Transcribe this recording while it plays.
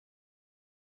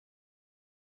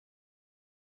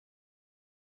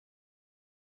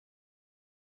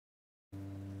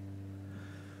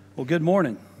Well, good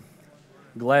morning.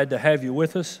 Glad to have you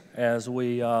with us as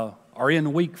we are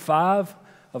in week 5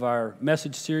 of our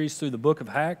message series through the book of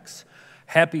Acts.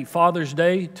 Happy Father's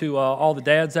Day to all the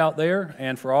dads out there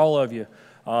and for all of you.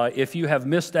 If you have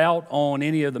missed out on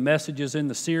any of the messages in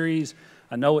the series,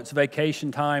 I know it's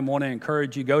vacation time. Want to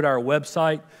encourage you, go to our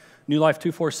website,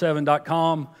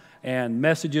 newlife247.com, and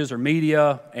messages or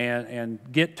media, and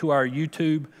get to our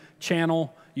YouTube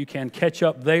channel. You can catch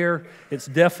up there. It's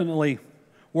definitely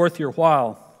worth your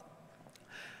while.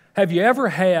 Have you ever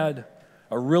had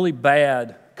a really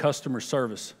bad customer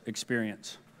service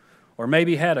experience? Or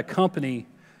maybe had a company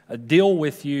deal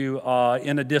with you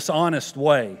in a dishonest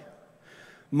way?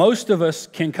 Most of us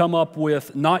can come up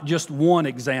with not just one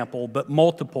example, but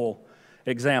multiple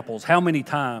examples. How many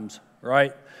times,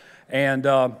 right? And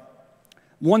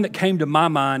one that came to my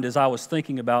mind as I was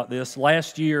thinking about this,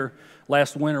 last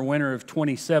winter of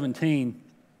 2017,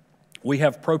 we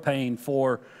have propane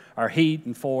for our heat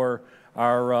and for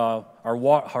our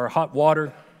hot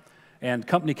water. And the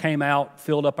company came out,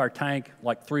 filled up our tank,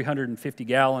 like 350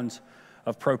 gallons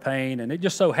of propane. And it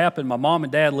just so happened my mom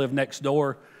and dad lived next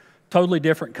door, totally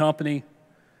different company.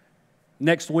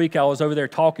 Next week I was over there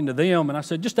talking to them, and I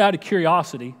said, just out of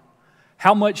curiosity,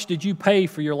 how much did you pay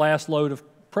for your last load of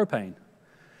propane?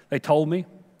 They told me,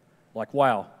 like,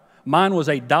 wow, mine was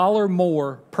 $1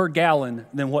 more per gallon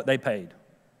than what they paid.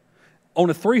 On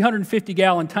a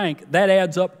 350-gallon tank, that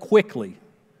adds up quickly.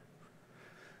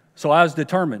 So I was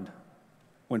determined.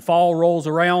 When fall rolls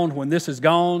around, when this is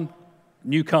gone,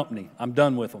 new company, I'm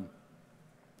done with them.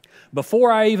 Before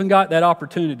I even got that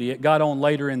opportunity, it got on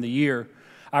later in the year,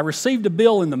 I received a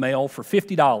bill in the mail for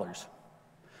 $50.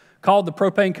 Called the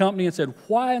propane company and said,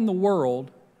 why in the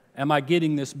world am I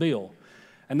getting this bill?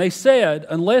 And they said,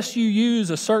 unless you use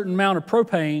a certain amount of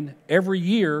propane every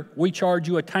year, we charge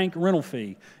you a tank rental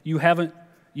fee. You haven't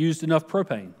used enough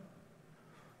propane.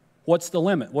 What's the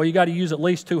limit? Well, you got to use at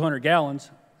least 200 gallons.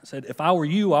 I said, if I were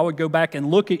you, I would go back and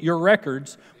look at your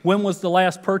records. When was the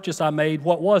last purchase I made?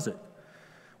 What was it?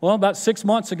 Well, about 6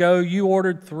 months ago, you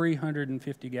ordered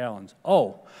 350 gallons.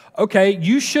 Oh, okay,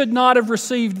 you should not have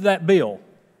received that bill.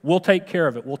 We'll take care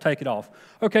of it. We'll take it off.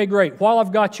 Okay, great. While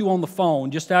I've got you on the phone,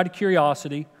 just out of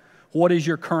curiosity, what is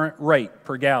your current rate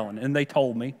per gallon? And they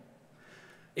told me.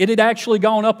 It had actually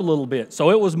gone up a little bit.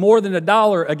 So it was more than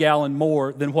 $1 a gallon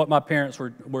more than what my parents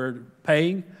were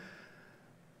paying.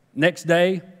 Next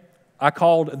day, I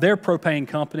called their propane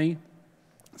company,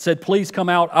 said, please come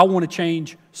out. I want to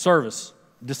change service.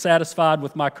 Dissatisfied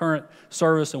with my current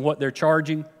service and what they're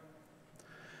charging.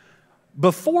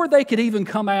 Before they could even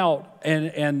come out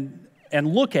and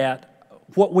look at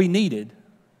what we needed,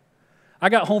 I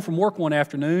got home from work one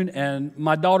afternoon and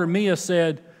my daughter Mia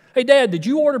said, hey, Dad, did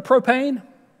you order propane?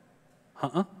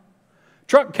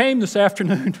 Truck came this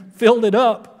afternoon, filled it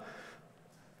up.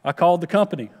 I called the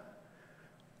company.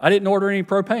 I didn't order any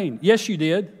propane. Yes, you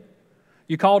did.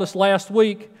 You called us last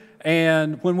week,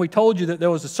 and when we told you that there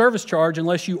was a service charge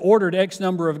unless you ordered X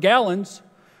number of gallons,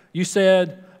 you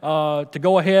said to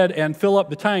go ahead and fill up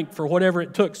the tank for whatever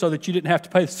it took so that you didn't have to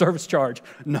pay the service charge.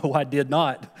 No, I did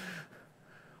not.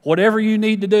 Whatever you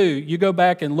need to do, you go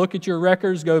back and look at your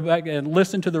records, go back and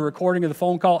listen to the recording of the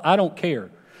phone call. I don't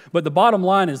care. But the bottom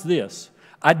line is this.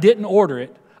 I didn't order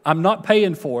it. I'm not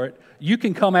paying for it. You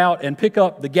can come out and pick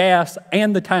up the gas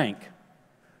and the tank.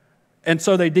 And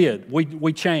so they did.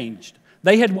 We changed.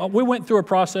 We went through a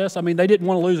process. I mean, they didn't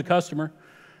want to lose a customer.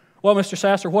 Well, Mr.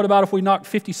 Sasser, what about if we knocked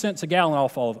 50 cents a gallon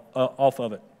off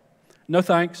of it? No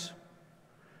thanks.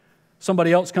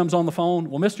 Somebody else comes on the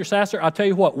phone. Well, Mr. Sasser, I'll tell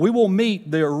you what, we will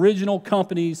meet the original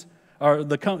company's or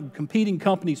the competing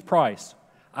company's price.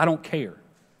 I don't care.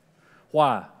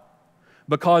 Why?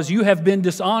 Because you have been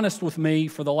dishonest with me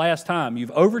for the last time.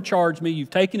 You've overcharged me. You've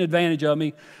taken advantage of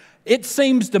me. It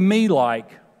seems to me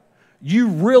like you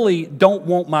really don't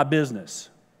want my business.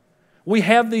 We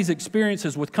have these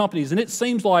experiences with companies, and it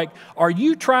seems like, are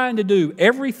you trying to do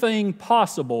everything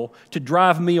possible to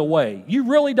drive me away? You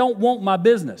really don't want my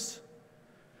business.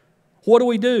 What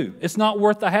do? It's not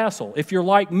worth the hassle. If you're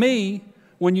like me,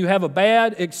 when you have a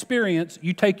bad experience,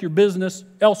 you take your business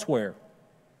elsewhere.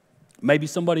 Maybe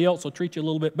somebody else will treat you a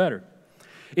little bit better.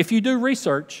 If you do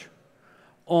research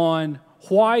on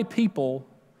why people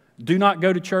do not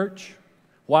go to church,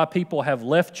 why people have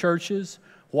left churches,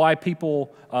 why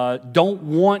people don't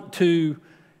want to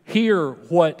hear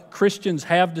what Christians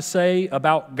have to say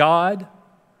about God,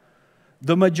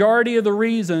 the majority of the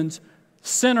reasons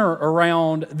center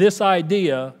around this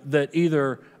idea that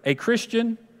either a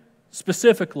Christian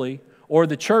specifically or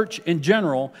the church in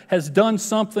general has done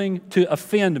something to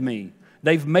offend me.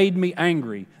 They've made me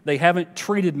angry. They haven't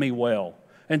treated me well.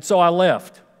 And so I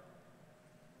left.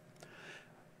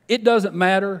 It doesn't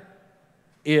matter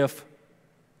if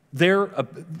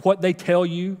what they tell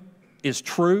you is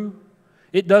true.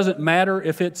 It doesn't matter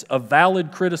if it's a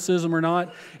valid criticism or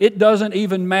not. It doesn't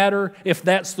even matter if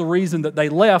that's the reason that they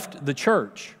left the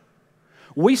church.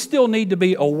 We still need to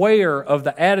be aware of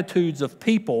the attitudes of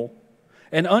people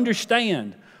and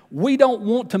understand we don't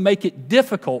want to make it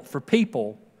difficult for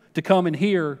people to come and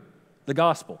hear the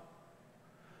gospel.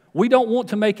 We don't want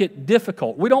to make it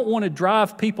difficult. We don't want to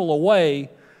drive people away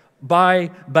by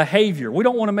behavior. We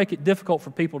don't want to make it difficult for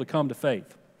people to come to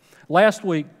faith. Last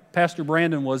week, Pastor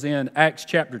Brandon was in Acts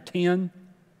chapter 10,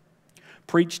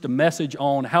 preached a message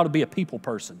on how to be a people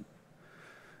person.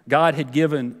 God had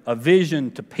given a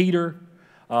vision to Peter.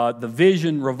 The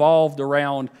vision revolved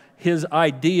around his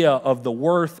idea of the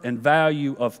worth and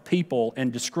value of people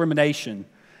and discrimination.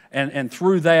 And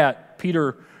through that,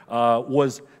 Peter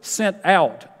was sent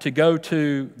out to go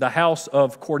to the house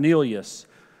of Cornelius,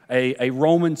 a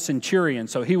Roman centurion.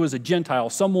 So he was a Gentile,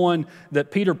 someone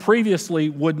that Peter previously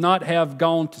would not have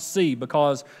gone to see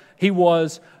because he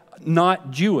was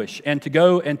not Jewish. And to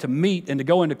go and to meet and to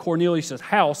go into Cornelius'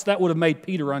 house, that would have made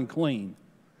Peter unclean.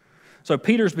 So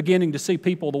Peter's beginning to see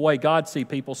people the way God sees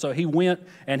people. So he went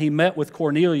and he met with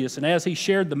Cornelius. And as he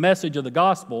shared the message of the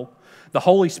gospel, the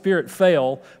Holy Spirit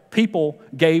fell. People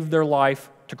gave their life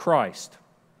to Christ.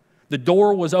 The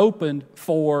door was opened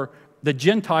for the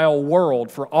Gentile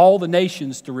world, for all the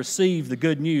nations to receive the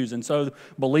good news. And so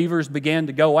believers began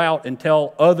to go out and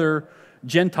tell other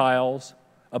Gentiles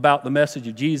about the message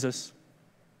of Jesus.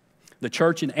 The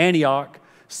church in Antioch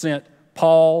sent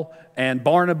Paul and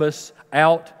Barnabas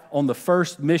out on the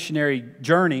first missionary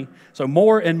journey. So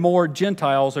more and more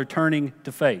Gentiles are turning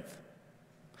to faith.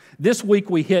 This week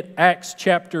we hit Acts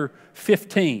chapter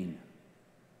 15.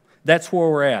 That's where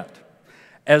we're at.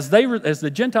 As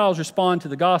the Gentiles respond to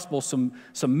the gospel, some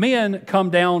men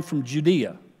come down from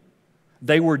Judea.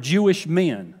 They were Jewish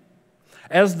men.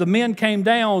 As the men came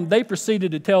down, they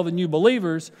proceeded to tell the new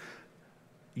believers,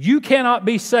 you cannot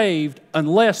be saved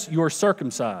unless you're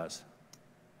circumcised.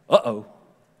 Uh-oh.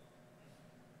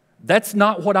 That's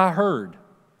not what I heard.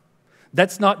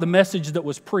 That's not the message that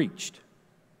was preached.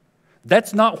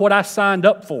 That's not what I signed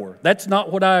up for. That's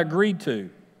not what I agreed to.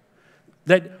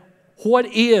 What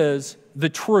is the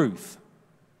truth?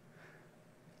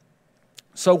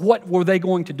 So what were they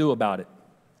going to do about it?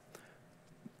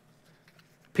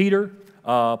 Peter,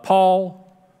 Paul,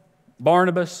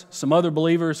 Barnabas, some other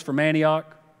believers from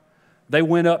Antioch, they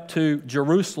went up to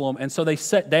Jerusalem, and so they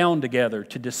sat down together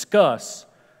to discuss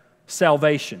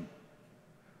salvation.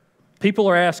 People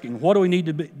are asking, what do we need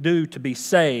to do to be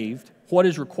saved? What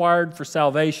is required for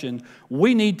salvation?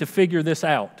 We need to figure this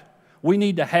out. We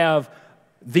need to have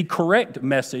the correct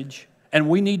message, and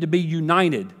we need to be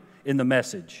united in the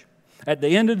message. At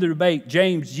the end of the debate,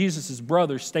 James, Jesus'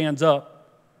 brother, stands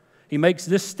up. He makes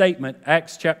this statement,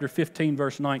 Acts chapter 15,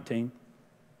 verse 19.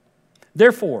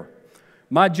 Therefore,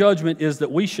 my judgment is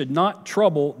that we should not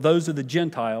trouble those of the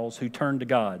Gentiles who turn to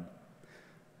God.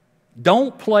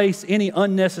 Don't place any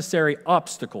unnecessary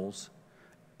obstacles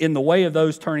in the way of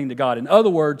those turning to God. In other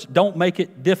words, don't make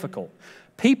it difficult.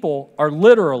 People are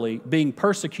literally being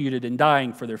persecuted and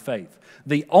dying for their faith.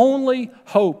 The only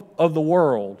hope of the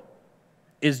world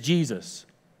is Jesus.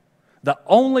 The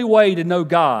only way to know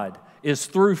God is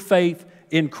through faith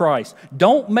in Christ.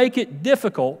 Don't make it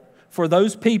difficult for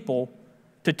those people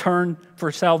to turn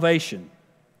for salvation.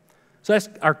 So that's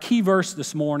our key verse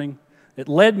this morning. It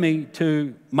led me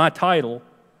to my title,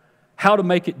 How to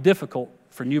Make It Difficult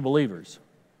for New Believers.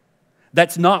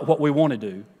 That's not what we want to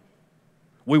do.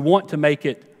 We want to make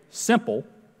it simple.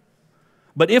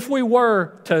 But if we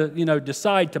were to,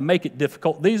 decide to make it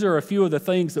difficult, these are a few of the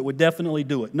things that would definitely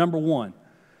do it. Number one,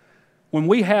 when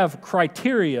we have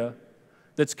criteria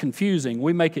that's confusing,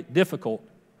 we make it difficult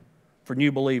for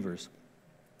new believers.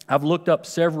 I've looked up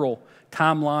several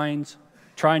timelines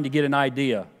trying to get an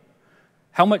idea.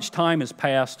 How much time has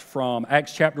passed from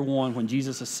Acts chapter 1 when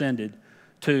Jesus ascended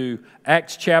to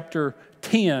Acts chapter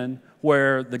 10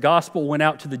 where the gospel went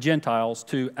out to the Gentiles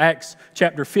to Acts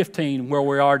chapter 15 where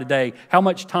we are today? How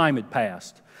much time had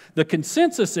passed? The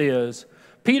consensus is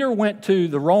Peter went to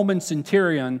the Roman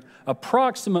centurion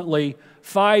approximately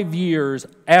 5 years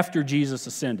after Jesus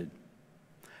ascended.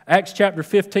 Acts chapter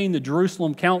 15, the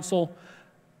Jerusalem Council,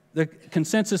 the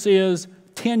consensus is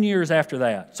 10 years after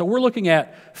that. So we're looking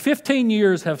at 15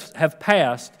 years have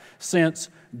passed since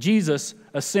Jesus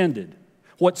ascended.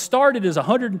 What started as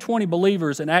 120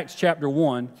 believers in Acts chapter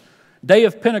 1, day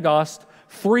of Pentecost,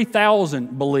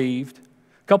 3,000 believed.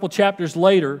 A couple chapters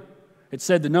later, it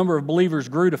said the number of believers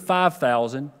grew to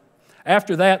 5,000.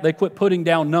 After that, they quit putting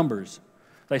down numbers.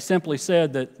 They simply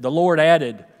said that the Lord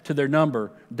added to their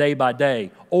number day by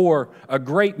day, or a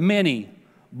great many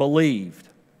believed.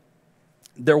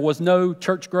 There was no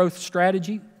church growth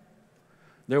strategy.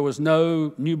 There was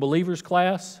no new believers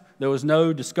class. There was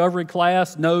no discovery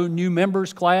class, no new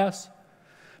members class.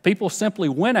 People simply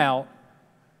went out,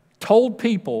 told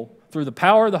people through the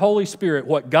power of the Holy Spirit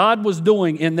what God was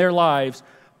doing in their lives.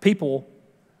 People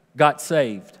got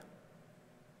saved.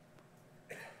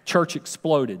 Church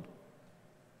exploded.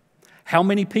 How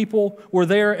many people were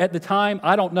there at the time?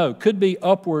 I don't know. Could be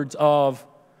upwards of,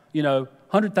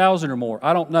 100,000 or more.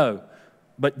 I don't know.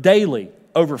 But daily,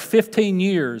 over 15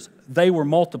 years, they were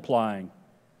multiplying.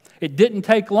 It didn't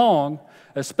take long,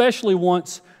 especially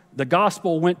once the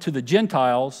gospel went to the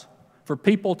Gentiles, for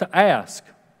people to ask,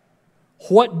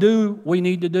 what do we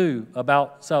need to do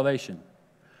about salvation?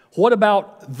 What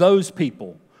about those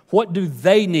people? What do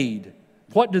they need?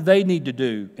 What do they need to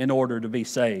do in order to be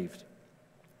saved?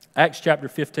 Acts chapter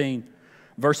 15,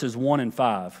 verses 1 and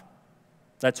 5.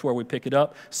 That's where we pick it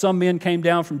up. Some men came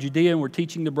down from Judea and were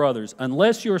teaching the brothers,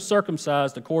 unless you are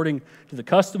circumcised according to the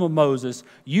custom of Moses,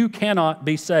 you cannot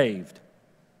be saved.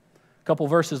 A couple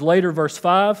verses later, verse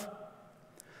 5.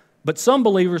 But some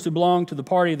believers who belonged to the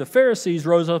party of the Pharisees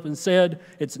rose up and said,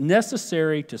 it's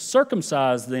necessary to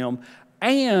circumcise them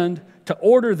and to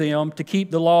order them to keep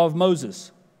the law of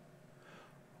Moses.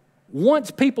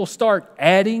 Once people start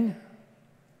adding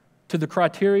to the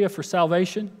criteria for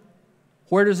salvation,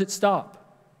 where does it stop?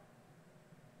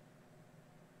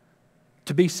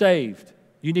 To be saved,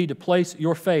 you need to place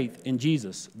your faith in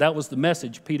Jesus. That was the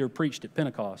message Peter preached at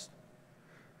Pentecost.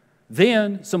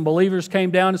 Then some believers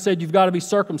came down and said, you've got to be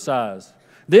circumcised.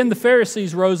 Then the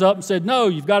Pharisees rose up and said, no,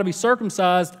 you've got to be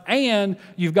circumcised and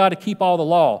you've got to keep all the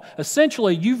law.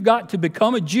 Essentially, you've got to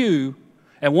become a Jew,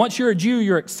 and once you're a Jew,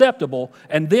 you're acceptable,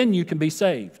 and then you can be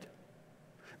saved.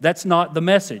 That's not the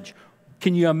message.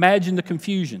 Can you imagine the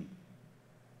confusion?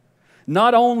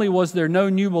 Not only was there no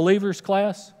new believers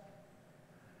class,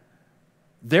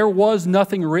 there was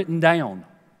nothing written down.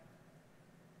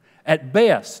 At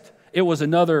best, it was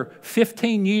another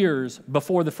 15 years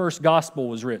before the first gospel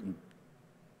was written.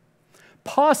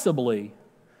 Possibly,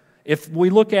 if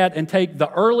we look at and take the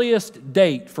earliest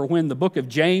date for when the book of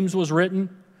James was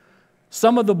written,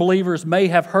 some of the believers may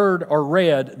have heard or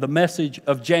read the message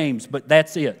of James, but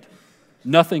that's it.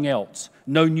 Nothing else.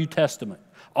 No New Testament.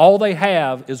 All they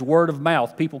have is word of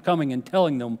mouth, people coming and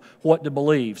telling them what to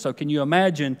believe. So can you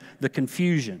imagine the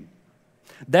confusion?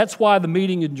 That's why the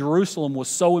meeting in Jerusalem was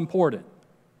so important.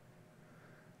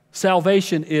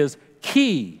 Salvation is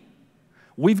key.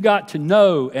 We've got to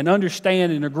know and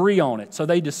understand and agree on it. So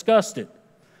they discussed it.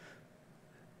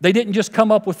 They didn't just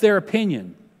come up with their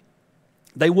opinion.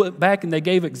 They went back and they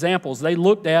gave examples. They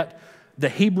looked at the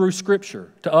Hebrew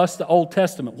Scripture, to us the Old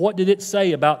Testament. What did it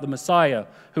say about the Messiah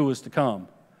who was to come?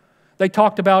 They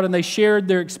talked about and they shared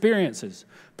their experiences.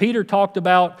 Peter talked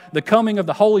about the coming of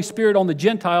the Holy Spirit on the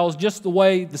Gentiles just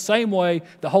the same way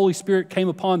the Holy Spirit came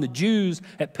upon the Jews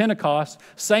at Pentecost.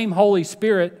 Same Holy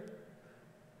Spirit.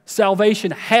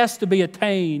 Salvation has to be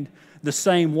attained the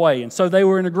same way. And so they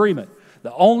were in agreement.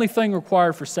 The only thing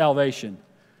required for salvation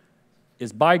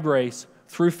is by grace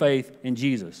through faith in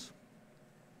Jesus.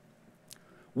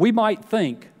 We might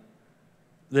think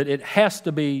that it has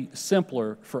to be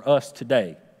simpler for us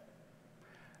today.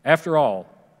 After all,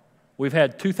 we've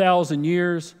had 2,000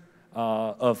 years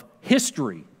of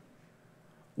history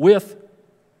with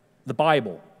the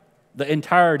Bible, the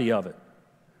entirety of it.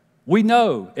 We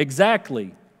know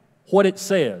exactly what it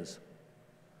says.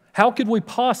 How could we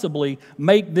possibly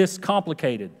make this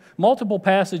complicated? Multiple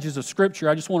passages of Scripture,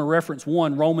 I just want to reference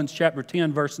one, Romans chapter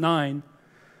 10, verse 9,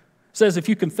 says, if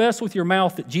you confess with your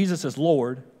mouth that Jesus is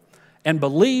Lord and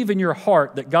believe in your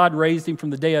heart that God raised Him from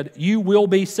the dead, you will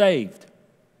be saved.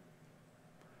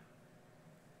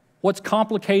 What's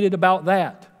complicated about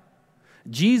that?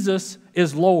 Jesus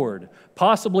is Lord,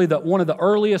 possibly one of the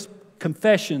earliest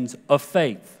confessions of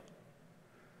faith.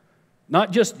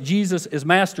 Not just Jesus is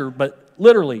Master, but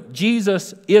literally,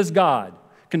 Jesus is God,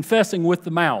 confessing with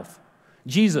the mouth.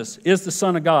 Jesus is the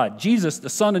Son of God. Jesus, the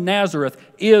Son of Nazareth,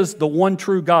 is the one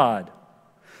true God.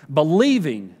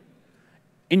 Believing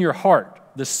in your heart,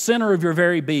 the center of your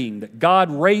very being, that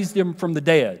God raised Him from the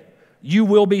dead, you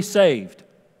will be saved.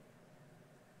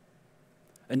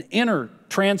 An inner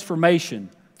transformation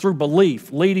through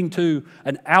belief leading to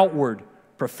an outward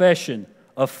profession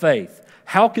of faith.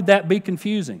 How could that be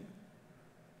confusing?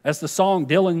 As the song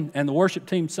Dylan and the worship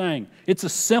team sang, it's a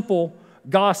simple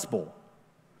gospel.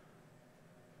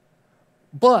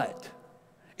 But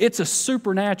it's a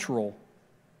supernatural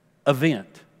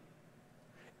event.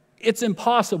 It's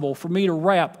impossible for me to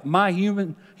wrap my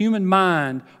human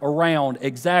mind around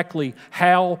exactly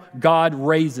how God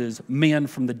raises men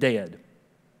from the dead.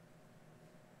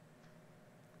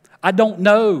 I don't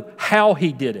know how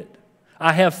He did it.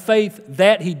 I have faith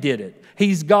that He did it.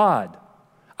 He's God.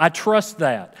 I trust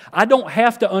that. I don't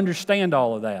have to understand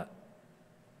all of that.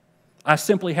 I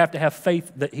simply have to have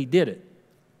faith that He did it.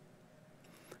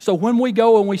 So when we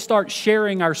go and we start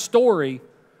sharing our story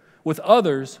with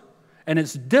others, and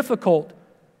it's difficult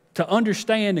to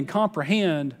understand and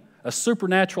comprehend a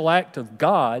supernatural act of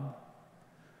God,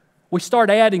 we start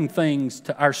adding things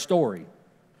to our story.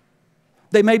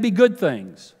 They may be good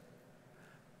things.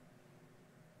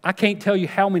 I can't tell you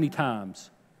how many times.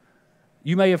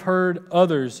 You may have heard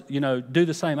others, do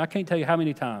the same. I can't tell you how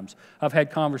many times I've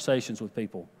had conversations with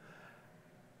people.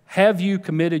 Have you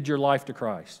committed your life to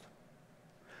Christ?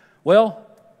 Well,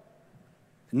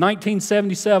 in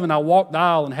 1977, I walked the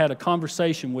aisle and had a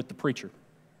conversation with the preacher.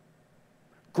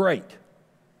 Great.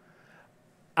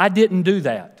 I didn't do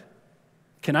that.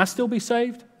 Can I still be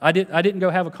saved? I didn't go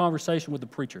have a conversation with the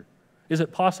preacher. Is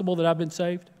it possible that I've been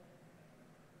saved?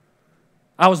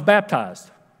 I was baptized.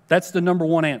 That's the number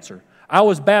one answer. I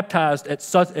was baptized at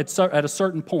a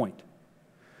certain point.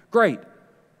 Great.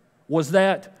 Was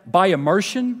that by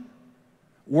immersion?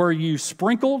 Were you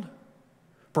sprinkled?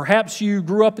 Perhaps you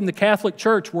grew up in the Catholic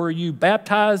Church. Were you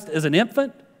baptized as an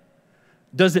infant?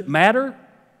 Does it matter?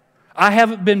 I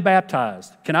haven't been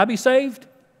baptized. Can I be saved?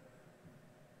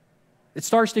 It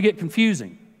starts to get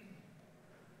confusing.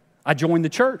 I joined the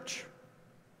church.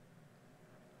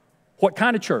 What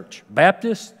kind of church?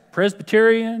 Baptist,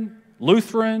 Presbyterian,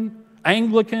 Lutheran,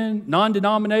 Anglican,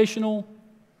 non-denominational?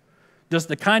 Does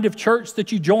the kind of church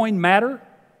that you join matter?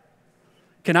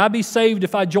 Can I be saved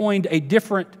if I joined a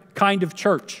different kind of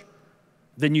church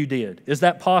than you did? Is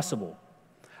that possible?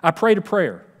 I prayed a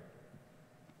prayer.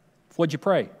 What'd you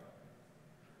pray?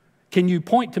 Can you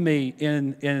point to me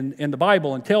in the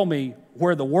Bible and tell me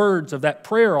where the words of that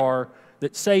prayer are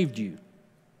that saved you?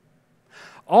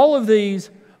 All of these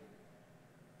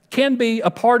can be a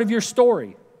part of your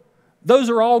story. Those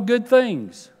are all good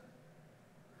things.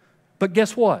 But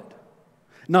guess what?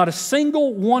 Not a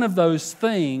single one of those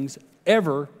things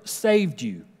ever saved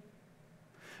you.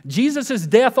 Jesus'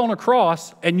 death on a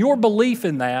cross and your belief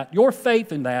in that, your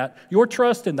faith in that, your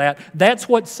trust in that, that's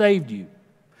what saved you.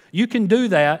 You can do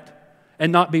that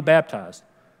and not be baptized.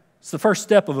 It's the first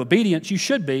step of obedience. You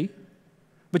should be,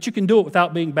 but you can do it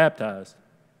without being baptized.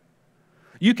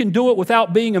 You can do it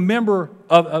without being a member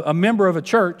of a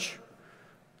church,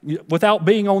 without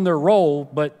being on their roll,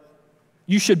 but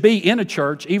you should be in a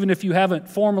church, even if you haven't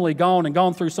formally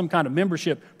gone through some kind of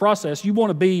membership process. You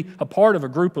want to be a part of a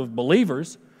group of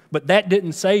believers, but that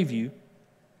didn't save you.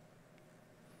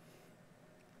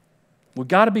 We've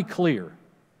got to be clear,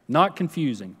 not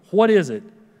confusing. What is it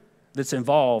that's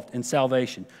involved in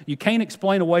salvation? You can't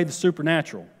explain away the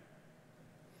supernatural.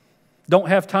 Don't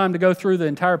have time to go through the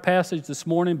entire passage this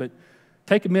morning, but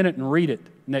take a minute and read it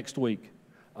next week.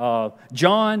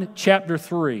 John chapter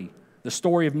 3, the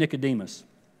story of Nicodemus.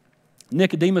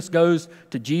 Nicodemus goes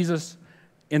to Jesus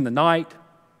in the night,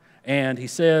 and he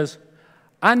says,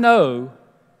 I know,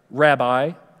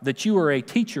 Rabbi, that you are a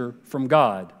teacher from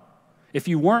God. If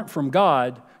you weren't from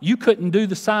God, you couldn't do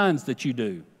the signs that you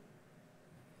do.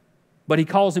 But he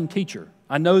calls him teacher.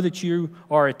 I know that you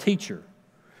are a teacher.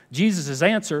 Jesus'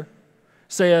 answer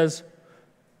says,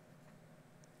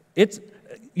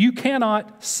 you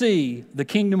cannot see the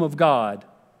kingdom of God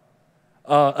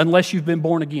unless you've been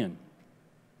born again.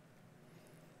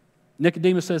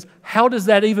 Nicodemus says, how does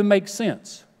that even make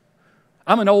sense?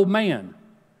 I'm an old man.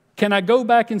 Can I go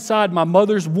back inside my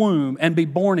mother's womb and be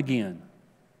born again?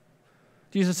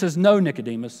 Jesus says, no,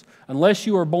 Nicodemus. Unless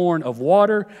you are born of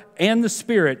water and the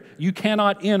Spirit, you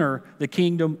cannot enter the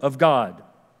kingdom of God.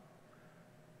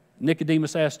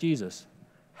 Nicodemus asked Jesus,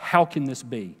 how can this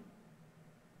be?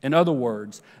 In other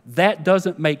words, that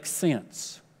doesn't make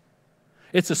sense.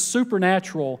 It's a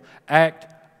supernatural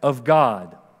act of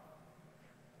God.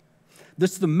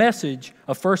 This is the message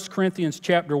of 1 Corinthians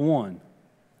chapter 1,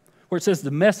 where it says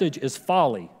the message is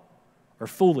folly or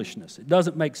foolishness. It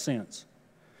doesn't make sense.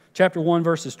 Chapter 1,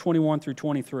 verses 21 through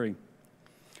 23.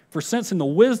 For since in the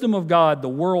wisdom of God, the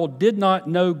world did not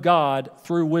know God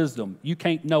through wisdom. You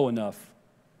can't know enough.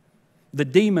 The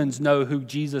demons know who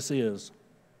Jesus is.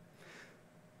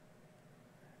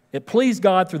 It pleased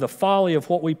God through the folly of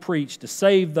what we preach to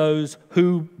save those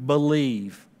who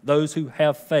believe, those who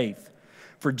have faith.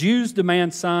 For Jews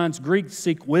demand signs, Greeks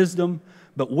seek wisdom,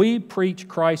 but we preach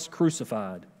Christ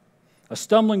crucified, a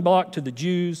stumbling block to the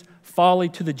Jews, folly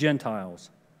to the Gentiles.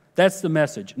 That's the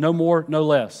message, no more, no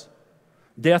less.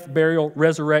 death, burial,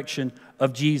 resurrection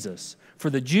of Jesus. For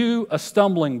the Jew, a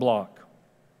stumbling block.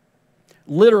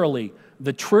 Literally,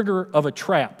 the trigger of a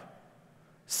trap.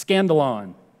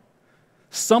 Scandalon.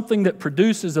 Something that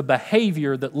produces a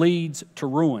behavior that leads to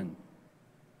ruin.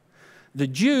 The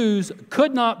Jews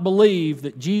could not believe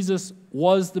that Jesus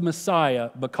was the Messiah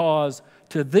because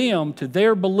to them, to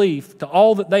their belief, to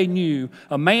all that they knew,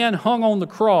 a man hung on the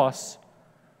cross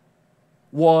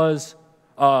was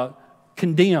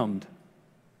condemned.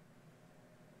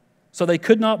 So they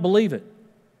could not believe it.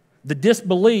 The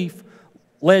disbelief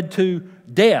led to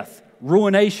death,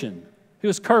 ruination. He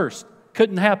was cursed.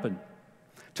 Couldn't happen.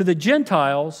 To the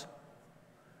Gentiles,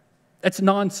 that's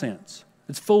nonsense.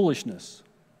 It's foolishness.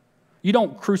 You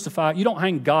don't crucify, you don't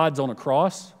hang gods on a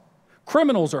cross.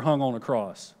 Criminals are hung on a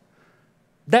cross.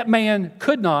 That man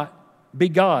could not be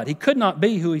God. He could not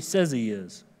be who he says he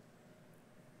is.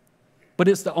 But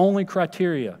it's the only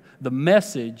criteria, the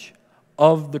message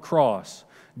of the cross.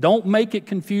 Don't make it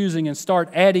confusing and start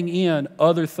adding in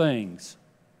other things.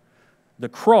 The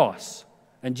cross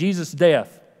and Jesus'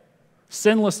 death,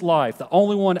 sinless life, the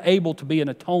only one able to be an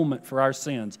atonement for our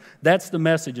sins. That's the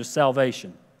message of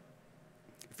salvation.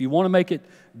 If you want to make it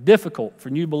difficult for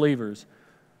new believers,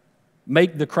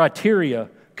 make the criteria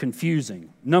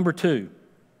confusing. Number two,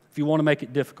 if you want to make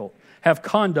it difficult, have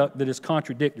conduct that is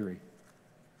contradictory.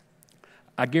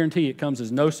 I guarantee it comes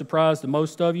as no surprise to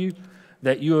most of you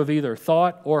that you have either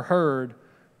thought or heard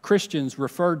Christians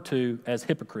referred to as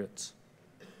hypocrites.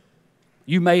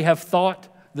 You may have thought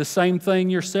the same thing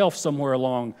yourself somewhere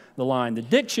along the line. The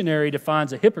dictionary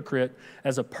defines a hypocrite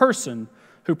as a person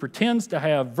who pretends to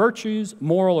have virtues,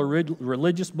 moral or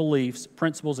religious beliefs,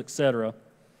 principles, etc.,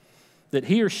 that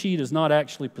he or she does not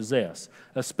actually possess,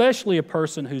 especially a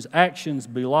person whose actions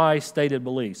belie stated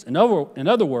beliefs. In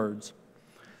other words,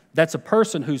 that's a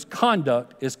person whose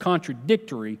conduct is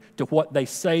contradictory to what they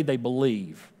say they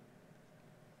believe.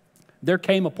 There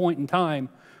came a point in time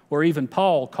where even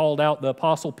Paul called out the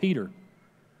Apostle Peter.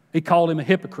 He called him a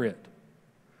hypocrite.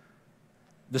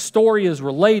 The story is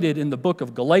related in the book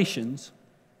of Galatians,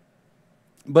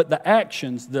 but the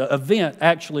actions, the event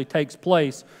actually takes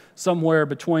place somewhere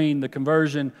between the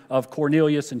conversion of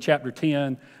Cornelius in chapter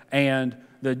 10 and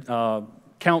the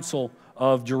council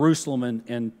of Jerusalem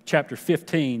in chapter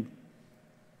 15.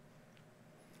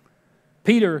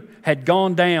 Peter had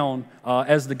gone down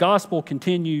as the gospel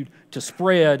continued to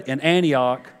spread in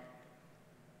Antioch,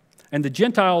 and the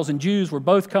Gentiles and Jews were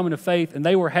both coming to faith, and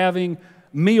they were having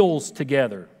meals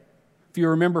together. If you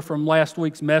remember from last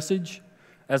week's message,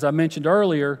 as I mentioned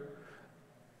earlier,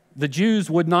 the Jews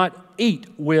would not eat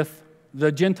with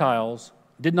the Gentiles,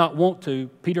 did not want to.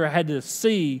 Peter had to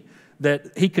see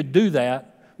that he could do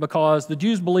that because the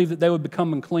Jews believed that they would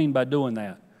become unclean by doing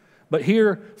that. But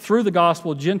here, through the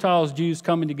gospel, Gentiles, Jews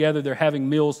coming together, they're having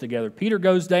meals together. Peter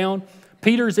goes down,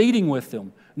 Peter's eating with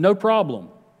them, no problem.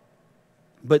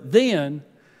 But then,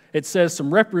 it says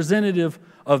some representative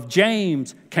of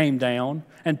James came down,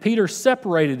 and Peter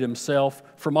separated himself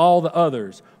from all the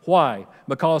others. Why?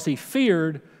 Because he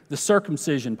feared the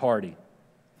circumcision party.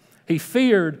 He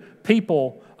feared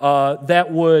people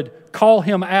that would call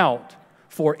him out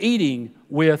for eating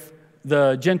with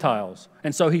the Gentiles.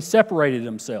 And so he separated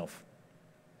himself.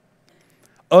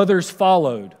 Others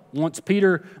followed. Once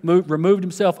Peter removed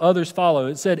himself, others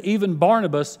followed. It said even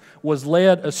Barnabas was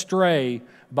led astray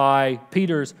by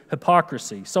Peter's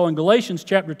hypocrisy. So in Galatians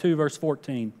chapter 2, verse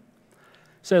 14, it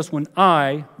says, when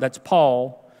I, that's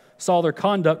Paul, saw their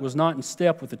conduct was not in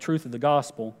step with the truth of the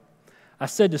gospel, I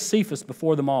said to Cephas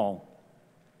before them all,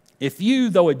 if you,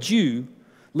 though a Jew,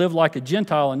 live like a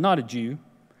Gentile and not a Jew,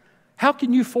 how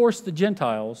can you force the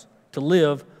Gentiles to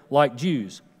live like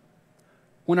Jews?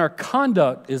 When our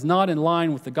conduct is not in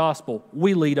line with the gospel,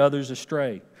 we lead others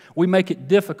astray. We make it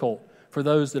difficult for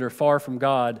those that are far from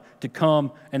God to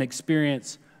come and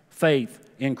experience faith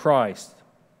in Christ.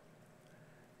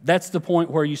 That's the point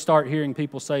where you start hearing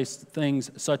people say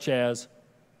things such as,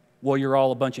 well, you're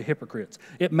all a bunch of hypocrites.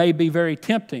 It may be very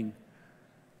tempting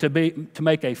to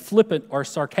make a flippant or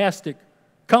sarcastic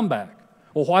comeback.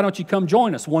 Well, why don't you come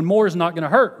join us? One more is not going to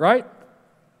hurt, right?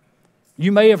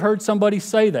 You may have heard somebody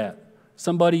say that.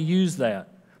 Somebody use that.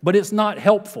 But it's not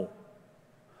helpful.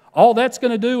 All that's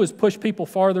going to do is push people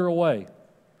farther away.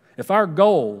 If our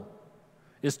goal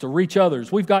is to reach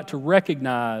others, we've got to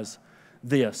recognize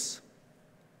this.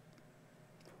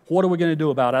 What are we going to do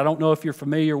about it? I don't know if you're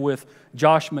familiar with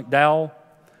Josh McDowell,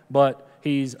 but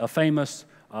he's a famous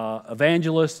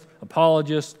evangelist,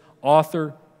 apologist,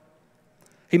 author.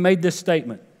 He made this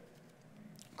statement: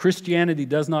 Christianity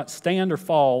does not stand or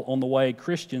fall on the way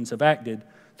Christians have acted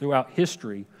throughout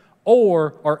history.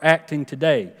 or are acting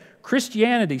today.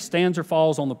 Christianity stands or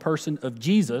falls on the person of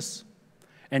Jesus,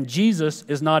 and Jesus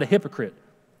is not a hypocrite.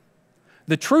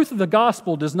 The truth of the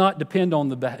gospel does not depend on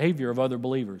the behavior of other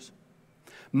believers.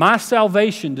 My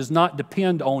salvation does not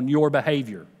depend on your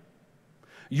behavior.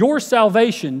 Your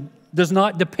salvation does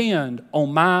not depend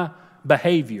on my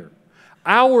behavior.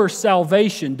 Our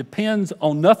salvation depends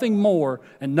on nothing more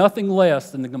and nothing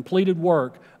less than the completed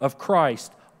work of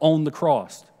Christ on the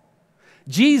cross.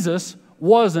 Jesus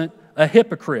wasn't a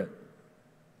hypocrite.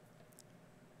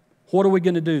 What are we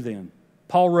going to do then?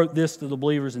 Paul wrote this to the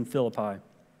believers in Philippi.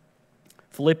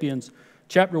 Philippians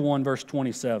chapter 1, verse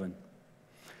 27.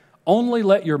 Only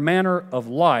let your manner of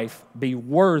life be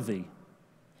worthy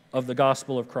of the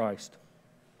gospel of Christ.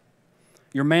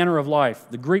 Your manner of life,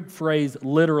 the Greek phrase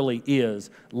literally is,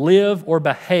 live or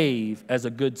behave as a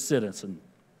good citizen.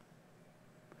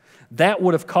 That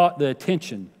would have caught the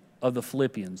attention of the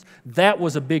Philippians. That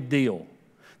was a big deal.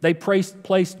 They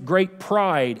placed great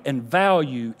pride and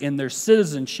value in their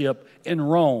citizenship in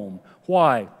Rome.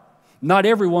 Why? Not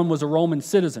everyone was a Roman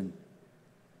citizen.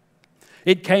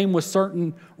 It came with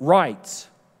certain rights.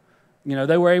 You know,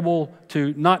 they were able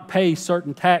to not pay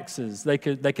certain taxes. They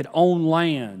could own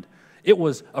land. It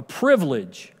was a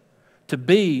privilege to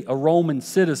be a Roman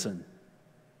citizen.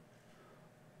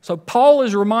 So Paul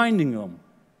is reminding them,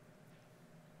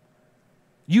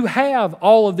 you have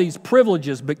all of these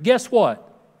privileges, but guess what?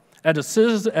 As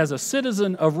a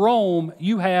citizen of Rome,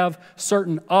 you have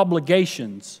certain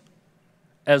obligations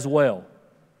as well.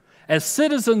 As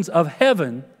citizens of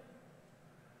heaven,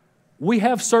 we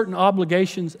have certain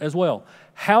obligations as well.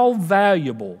 How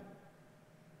valuable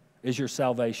is your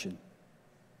salvation?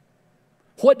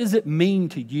 What does it mean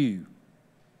to you?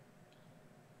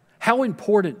 How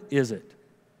important is it?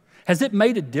 Has it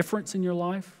made a difference in your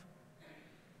life?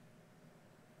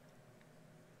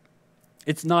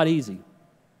 It's not easy.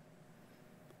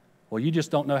 Well, you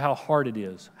just don't know how hard it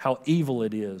is, how evil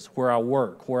it is, where I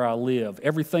work, where I live,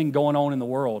 everything going on in the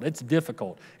world. It's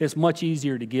difficult. It's much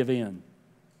easier to give in.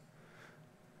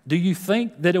 Do you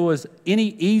think that it was any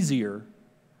easier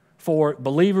for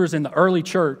believers in the early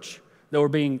church that were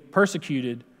being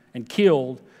persecuted and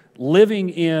killed, living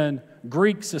in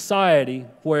Greek society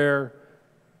where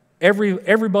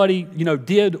everybody,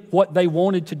 did what they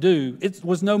wanted to do? It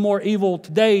was no more evil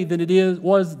today than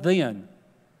was then.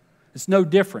 It's no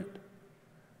different.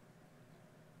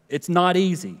 It's not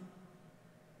easy.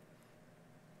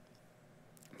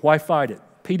 Why fight it?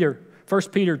 1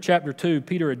 Peter chapter 2,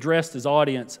 Peter addressed his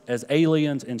audience as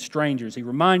aliens and strangers. He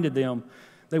reminded them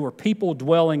they were people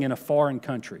dwelling in a foreign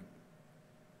country.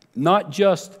 Not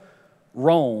just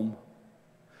Rome.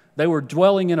 They were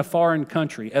dwelling in a foreign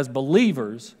country. As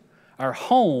believers, our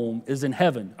home is in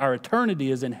heaven. Our eternity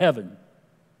is in heaven.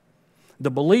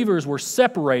 The believers were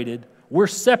separated. We're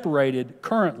separated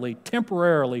currently,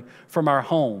 temporarily, from our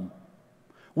home.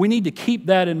 We need to keep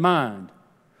that in mind,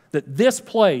 that this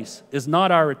place is not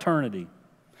our eternity.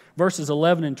 Verses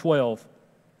 11 and 12,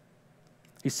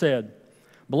 he said,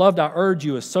 Beloved, I urge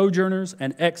you as sojourners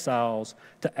and exiles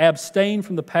to abstain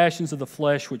from the passions of the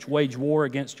flesh which wage war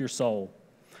against your soul.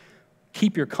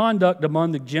 Keep your conduct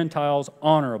among the Gentiles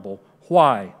honorable.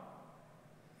 Why?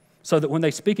 So that when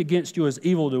they speak against you as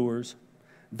evildoers,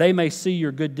 they may see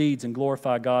your good deeds and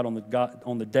glorify God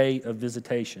on the day of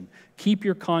visitation. Keep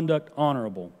your conduct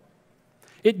honorable.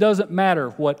 It doesn't matter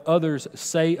what others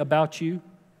say about you.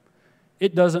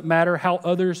 It doesn't matter how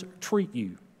others treat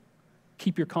you.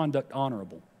 Keep your conduct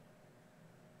honorable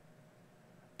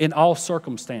in all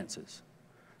circumstances.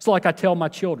 It's like I tell my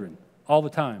children all the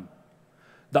time.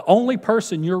 The only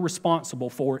person you're responsible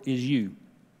for is you.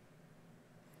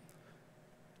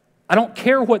 I don't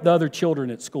care what the other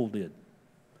children at school did.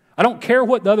 I don't care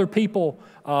what the other people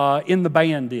in the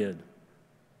band did.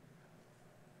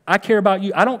 I care about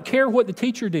you. I don't care what the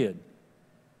teacher did.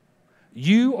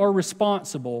 You are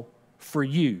responsible for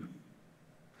you.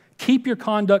 Keep your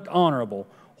conduct honorable.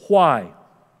 Why?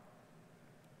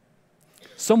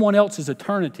 Someone else's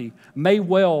eternity may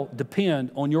well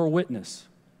depend on your witness.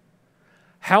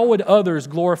 How would others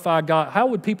glorify God? How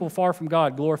would people far from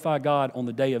God glorify God on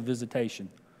the day of visitation?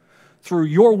 Through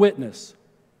your witness.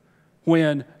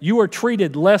 When you are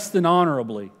treated less than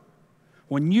honorably,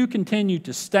 when you continue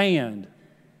to stand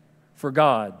for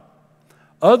God,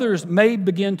 others may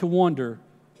begin to wonder,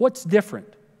 what's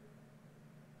different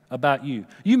about you?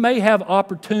 You may have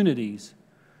opportunities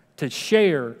to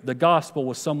share the gospel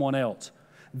with someone else.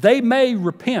 They may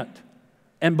repent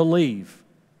and believe,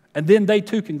 and then they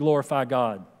too can glorify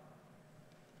God.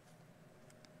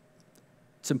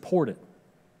 It's important.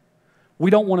 We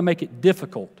don't want to make it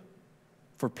difficult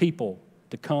for people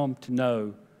to come to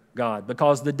know God,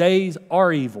 because the days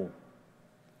are evil.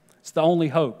 It's the only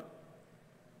hope.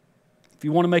 If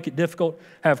you want to make it difficult,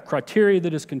 have criteria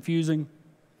that is confusing,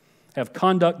 have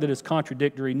conduct that is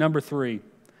contradictory. Number 3,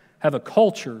 have a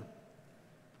culture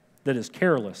that is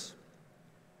careless.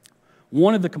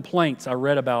 One of the complaints I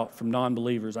read about from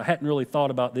non-believers, I hadn't really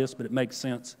thought about this, but it makes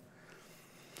sense.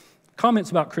 Comments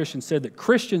about Christians said that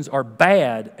Christians are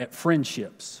bad at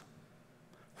friendships.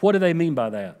 What do they mean by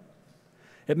that?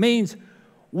 It means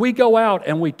we go out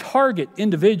and we target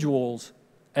individuals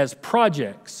as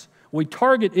projects. We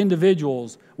target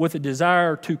individuals with a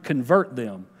desire to convert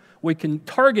them. We can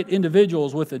target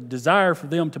individuals with a desire for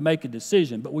them to make a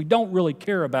decision, but we don't really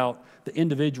care about the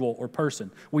individual or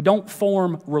person. We don't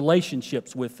form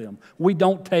relationships with them. We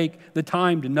don't take the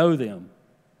time to know them.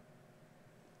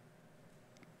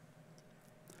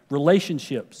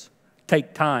 Relationships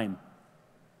take time.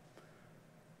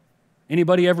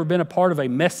 Anybody ever been a part of a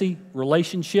messy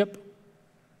relationship?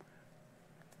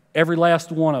 Every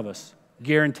last one of us,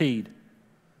 guaranteed.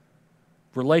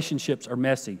 Relationships are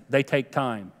messy. They take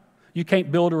time. You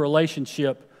can't build a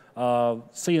relationship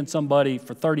seeing somebody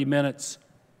for 30 minutes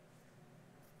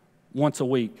once a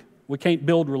week. We can't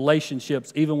build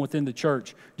relationships even within the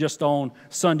church just on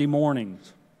Sunday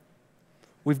mornings.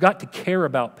 We've got to care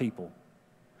about people.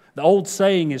 The old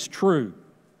saying is true.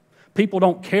 People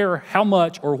don't care how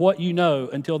much or what you know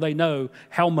until they know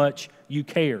how much you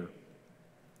care.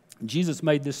 Jesus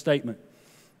made this statement,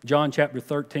 John chapter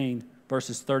 13,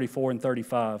 verses 34 and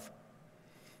 35.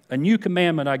 A new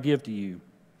commandment I give to you,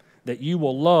 that you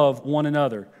will love one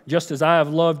another. Just as I have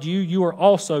loved you, you are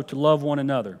also to love one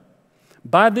another.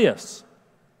 By this,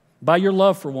 by your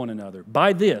love for one another,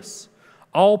 by this,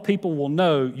 all people will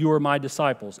know you are my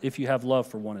disciples if you have love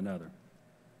for one another.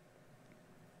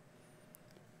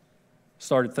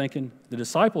 Started thinking, the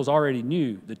disciples already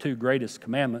knew the 2 greatest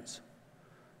commandments.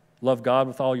 Love God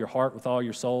with all your heart, with all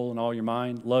your soul, and all your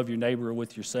mind. Love your neighbor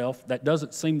with yourself. That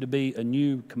doesn't seem to be a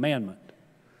new commandment.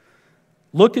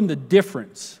 Look in the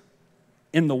difference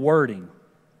in the wording.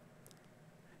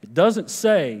 It doesn't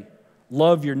say,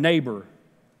 love your neighbor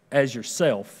as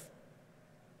yourself.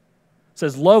 It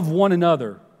says, love one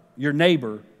another, your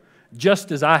neighbor,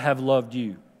 just as I have loved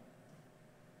you.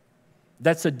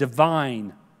 That's a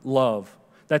divine love.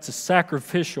 That's a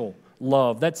sacrificial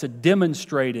love. That's a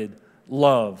demonstrated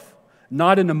love,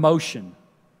 not an emotion.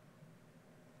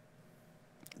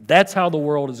 That's how the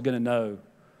world is going to know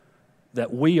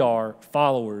that we are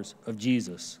followers of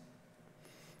Jesus.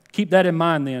 Keep that in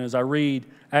mind then as I read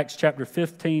Acts chapter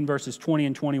 15, verses 20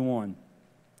 and 21.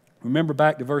 Remember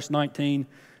back to verse 19,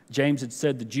 James had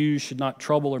said the Jews should not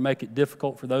trouble or make it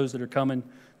difficult for those that are coming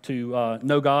to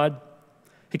know God.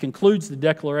 He concludes the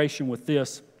declaration with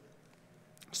this,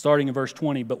 starting in verse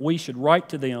 20, but we should write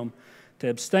to them to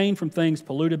abstain from things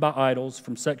polluted by idols,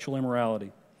 from sexual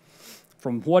immorality,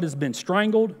 from what has been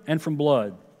strangled, and from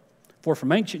blood. For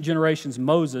from ancient generations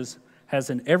Moses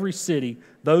has in every city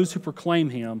those who proclaim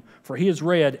him, for he is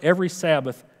read every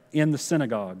Sabbath in the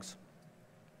synagogues.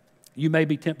 You may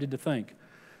be tempted to think,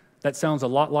 that sounds a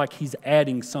lot like he's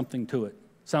adding something to it.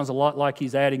 Sounds a lot like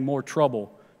he's adding more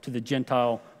trouble to the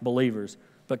Gentile believers.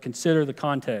 But consider the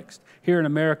context. Here in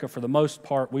America, for the most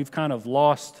part, we've kind of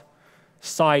lost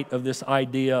sight of this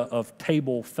idea of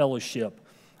table fellowship,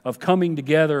 of coming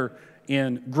together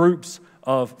in groups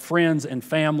of friends and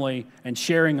family and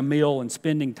sharing a meal and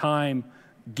spending time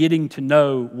getting to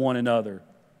know one another.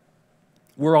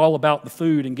 We're all about the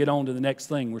food and get on to the next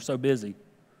thing. We're so busy,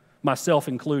 myself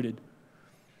included.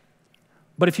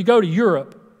 But if you go to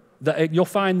Europe, you'll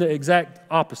find the exact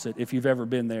opposite if you've ever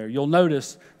been there. You'll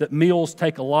notice that meals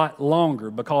take a lot longer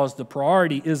because the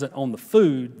priority isn't on the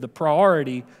food, the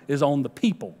priority is on the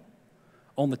people,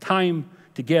 on the time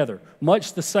together.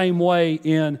 Much the same way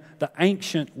in the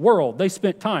ancient world. They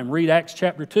spent time. Read Acts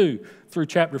chapter 2 through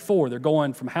chapter 4. They're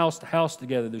going from house to house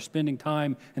together. They're spending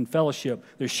time in fellowship.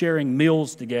 They're sharing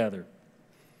meals together.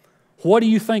 What do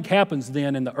you think happens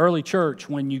then in the early church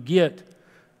when you get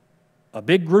a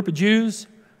big group of Jews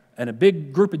and a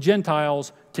big group of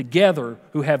Gentiles together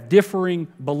who have differing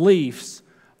beliefs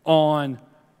on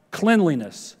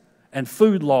cleanliness and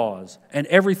food laws and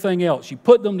everything else? You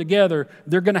put them together,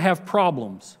 they're going to have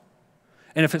problems.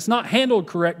 And if it's not handled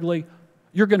correctly,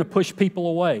 you're going to push people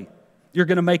away. You're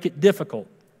going to make it difficult.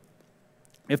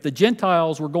 If the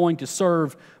Gentiles were going to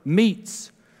serve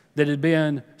meats that had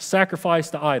been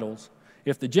sacrificed to idols,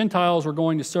 if the Gentiles were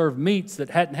going to serve meats that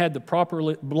hadn't had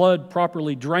the blood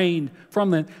properly drained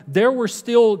from them, there were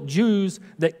still Jews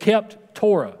that kept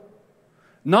Torah.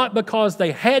 Not because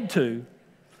they had to,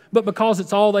 but because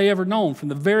it's all they ever known. From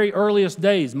the very earliest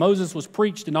days, Moses was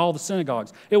preached in all the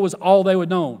synagogues. It was all they would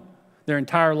know their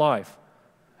entire life.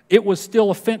 It was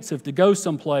still offensive to go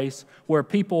someplace where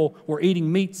people were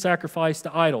eating meat sacrificed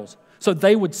to idols. So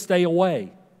they would stay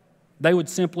away. They would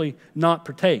simply not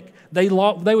partake. They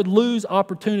would lose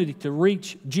opportunity to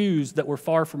reach Jews that were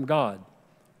far from God.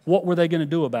 What were they going to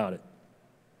do about it?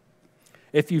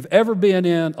 If you've ever been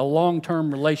in a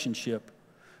long-term relationship,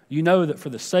 you know that for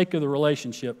the sake of the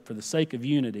relationship, for the sake of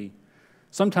unity,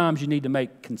 sometimes you need to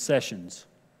make concessions.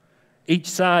 Each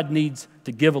side needs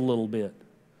to give a little bit.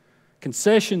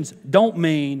 Concessions don't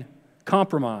mean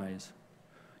compromise.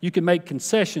 You can make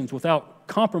concessions without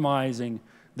compromising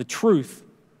the truth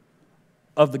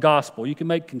of the gospel. You can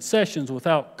make concessions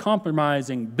without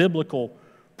compromising biblical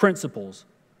principles.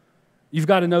 You've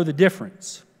got to know the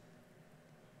difference.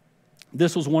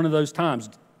 This was one of those times.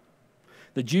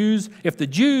 If the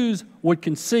Jews would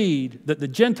concede that the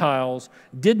Gentiles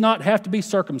did not have to be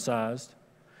circumcised,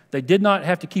 they did not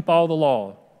have to keep all the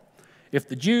law, if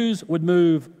the Jews would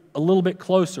move a little bit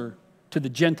closer to the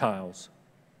Gentiles,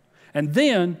 and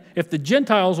then if the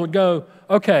Gentiles would go,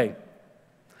 okay,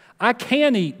 I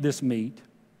can eat this meat,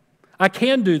 I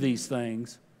can do these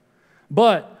things,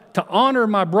 but to honor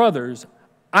my brothers,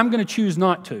 I'm going to choose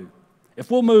not to.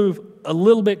 If we'll move a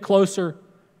little bit closer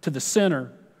to the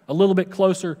center, a little bit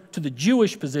closer to the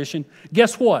Jewish position,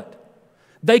 guess what?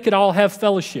 They could all have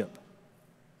fellowship.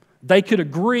 They could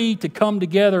agree to come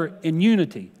together in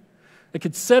unity. They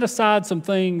could set aside some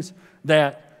things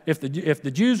that, if the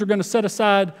Jews were going to set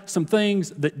aside some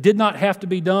things that did not have to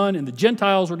be done, and the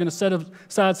Gentiles were going to set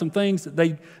aside some things that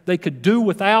they could do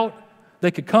without,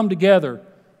 they could come together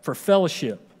for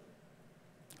fellowship,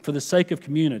 for the sake of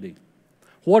community.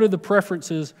 What are the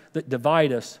preferences that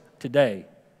divide us today?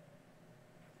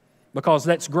 Because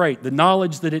that's great. The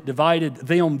knowledge that it divided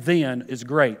them then is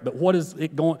great. But what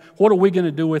are we going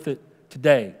to do with it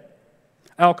today?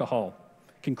 Alcohol.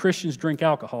 Can Christians drink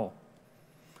alcohol?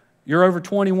 You're over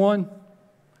 21?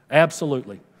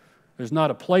 Absolutely. There's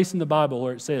not a place in the Bible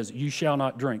where it says, you shall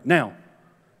not drink. Now,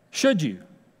 should you?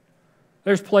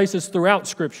 There's places throughout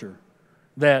Scripture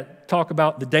that talk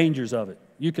about the dangers of it.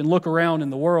 You can look around in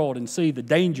the world and see the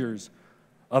dangers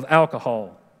of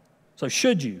alcohol. So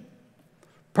should you?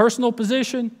 Personal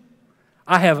position,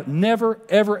 I have never,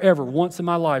 ever, ever once in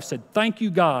my life said, thank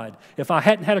you, God. If I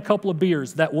hadn't had a couple of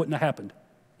beers, that wouldn't have happened.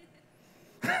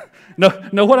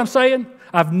 Know what I'm saying?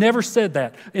 I've never said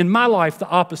that. In my life, the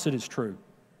opposite is true.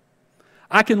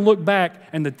 I can look back,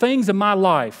 and the things in my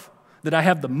life that I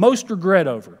have the most regret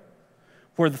over,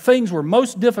 where the things were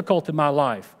most difficult in my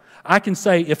life, I can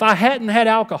say, if I hadn't had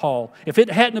alcohol, if it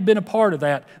hadn't have been a part of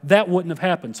that, that wouldn't have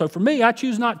happened. So for me, I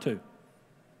choose not to.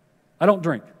 I don't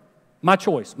drink. My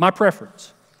choice, my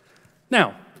preference.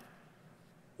 Now,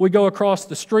 we go across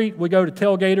the street, we go to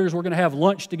Tailgaters, we're going to have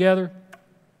lunch together.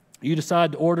 You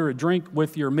decide to order a drink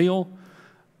with your meal.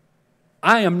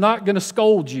 I am not going to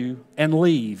scold you and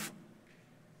leave.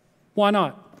 Why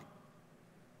not?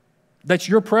 That's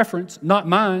your preference, not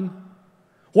mine.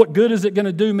 What good is it going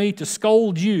to do me to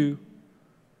scold you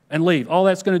and leave? All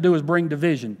that's going to do is bring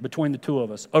division between the two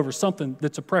of us over something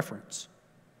that's a preference.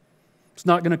 It's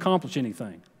not going to accomplish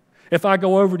anything. If I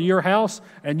go over to your house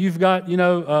and you've got,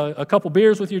 a couple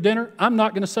beers with your dinner, I'm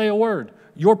not going to say a word.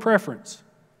 Your preference.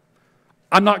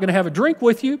 I'm not going to have a drink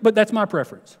with you, but that's my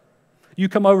preference. You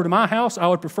come over to my house, I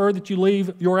would prefer that you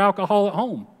leave your alcohol at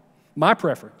home. My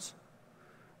preference.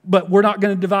 But we're not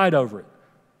going to divide over it.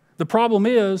 The problem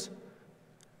is,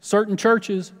 certain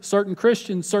churches, certain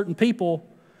Christians, certain people,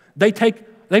 they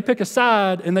pick a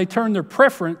side and they turn their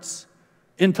preference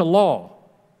into law.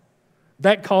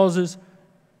 That causes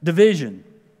division.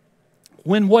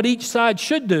 When what each side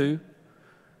should do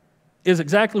is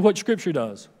exactly what Scripture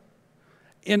does.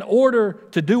 In order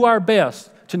to do our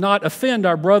best to not offend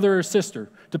our brother or sister,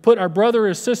 to put our brother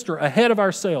or sister ahead of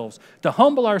ourselves, to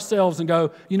humble ourselves and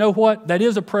go, you know what, that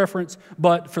is a preference,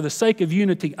 but for the sake of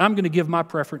unity, I'm going to give my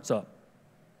preference up.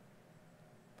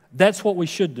 That's what we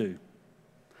should do.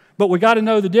 But we got to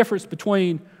know the difference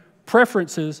between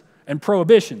preferences and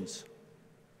prohibitions.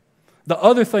 The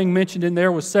other thing mentioned in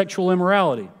there was sexual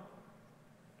immorality.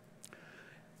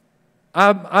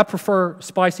 I prefer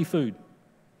spicy food.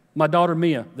 My daughter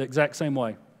Mia, the exact same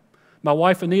way. My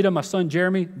wife Anita, my son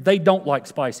Jeremy, they don't like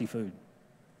spicy food.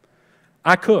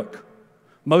 I cook.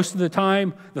 Most of the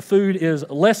time, the food is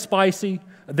less spicy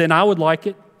than I would like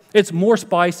it. It's more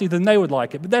spicy than they would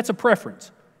like it, but that's a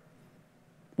preference.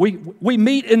 We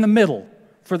meet in the middle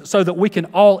so that we can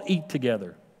all eat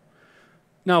together.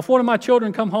 Now, if one of my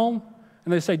children come home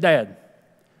and they say, Dad,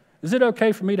 is it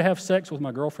okay for me to have sex with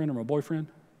my girlfriend or my boyfriend?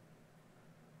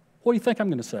 What do you think I'm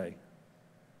going to say?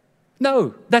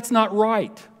 No, that's not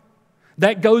right.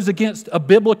 That goes against a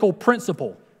biblical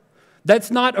principle.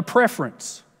 That's not a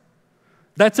preference.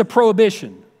 That's a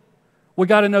prohibition. We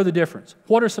got to know the difference.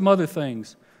 What are some other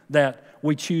things that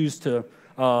we choose to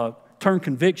turn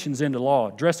convictions into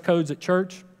law? Dress codes at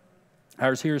church.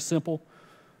 Ours here is simple.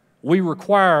 We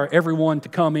require everyone to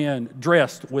come in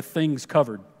dressed with things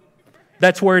covered.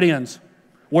 That's where it ends.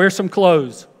 Wear some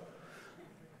clothes.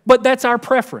 But that's our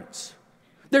preference.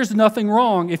 There's nothing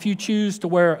wrong if you choose to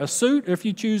wear a suit or if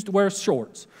you choose to wear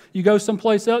shorts. You go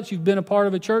someplace else, you've been a part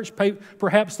of a church,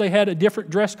 perhaps they had a different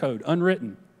dress code,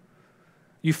 unwritten.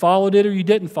 You followed it or you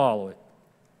didn't follow it.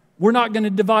 We're not going to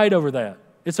divide over that.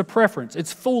 It's a preference.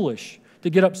 It's foolish to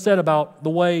get upset about the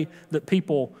way that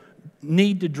people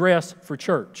need to dress for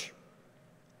church.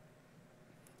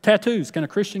 Tattoos. Can a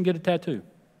Christian get a tattoo?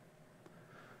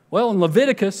 Well, in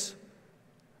Leviticus,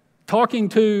 talking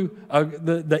to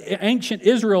the ancient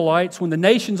Israelites, when the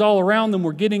nations all around them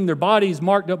were getting their bodies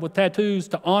marked up with tattoos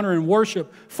to honor and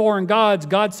worship foreign gods,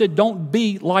 God said, don't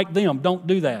be like them. Don't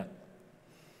do that.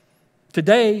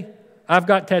 Today, I've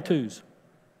got tattoos.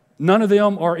 None of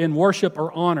them are in worship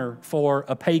or honor for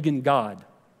a pagan god.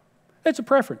 It's a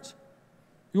preference.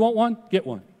 You want one? Get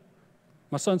one.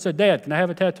 My son said, Dad, can I have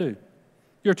a tattoo?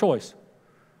 Your choice.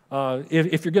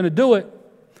 If you're going to do it,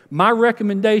 my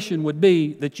recommendation would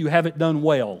be that you have it done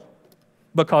well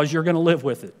because you're going to live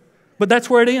with it. But that's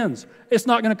where it ends. It's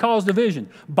not going to cause division.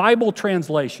 Bible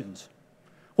translations.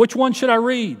 Which one should I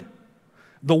read?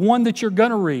 The one that you're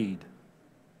going to read.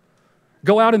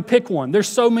 Go out and pick one. There's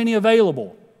so many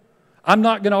available. I'm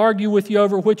not going to argue with you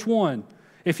over which one.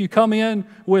 If you come in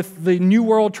with the New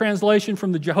World Translation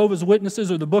from the Jehovah's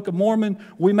Witnesses or the Book of Mormon,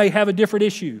 we may have a different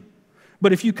issue.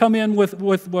 But if you come in with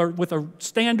a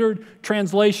standard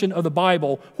translation of the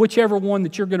Bible, whichever one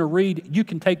that you're going to read, you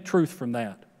can take truth from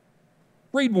that.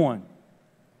 Read one.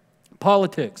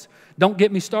 Politics. Don't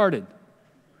get me started.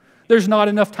 There's not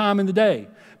enough time in the day.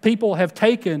 People have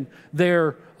taken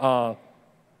their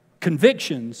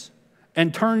convictions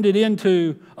and turned it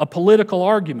into a political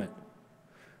argument.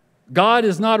 God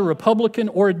is not a Republican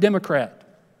or a Democrat.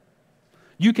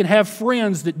 You can have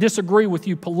friends that disagree with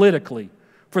you politically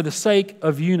for the sake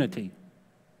of unity.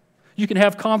 You can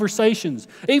have conversations,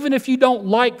 even if you don't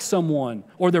like someone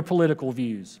or their political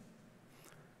views.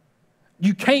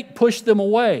 You can't push them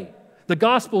away. The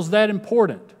gospel's that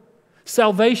important.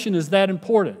 Salvation is that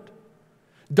important.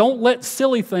 Don't let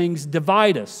silly things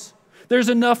divide us. There's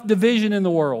enough division in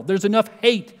the world. There's enough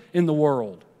hate in the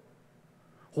world.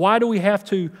 Why do we have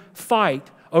to fight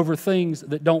over things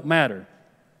that don't matter?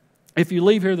 If you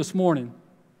leave here this morning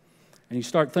and you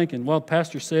start thinking, well,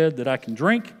 Pastor said that I can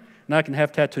drink and I can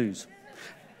have tattoos.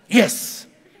 Yes!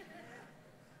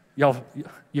 Y'all,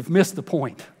 you've missed the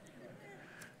point.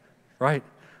 Right?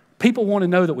 People want to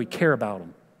know that we care about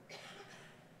them.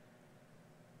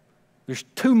 There's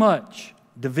too much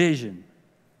division.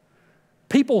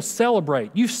 People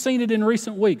celebrate. You've seen it in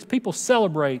recent weeks. People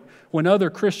celebrate when other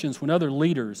Christians, when other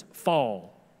leaders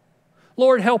fall.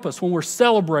 Lord, help us when we're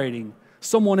celebrating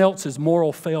someone else's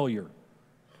moral failure.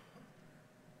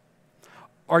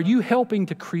 Are you helping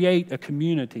to create a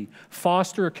community,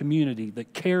 foster a community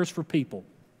that cares for people?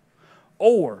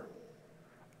 Or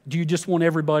do you just want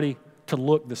everybody to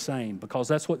look the same? Because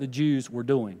that's what the Jews were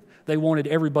doing. They wanted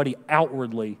everybody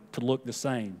outwardly to look the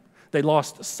same. They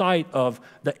lost sight of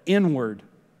the inward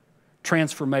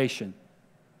transformation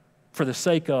for the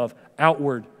sake of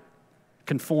outward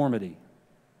conformity.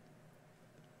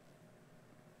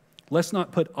 Let's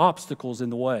not put obstacles in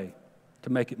the way to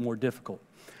make it more difficult.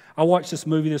 I watched this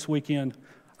movie this weekend,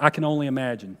 I Can Only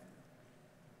Imagine.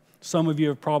 Some of you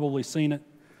have probably seen it.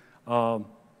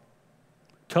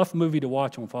 Tough movie to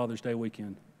watch on Father's Day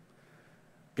weekend.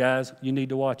 Guys, you need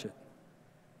to watch it.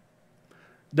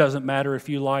 Doesn't matter if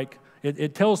you like.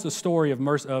 It tells the story of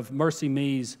Mercy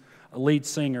Me's lead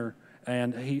singer,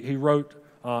 and he wrote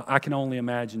I Can Only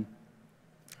Imagine.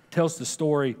 It tells the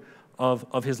story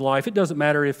of his life. It doesn't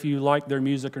matter if you like their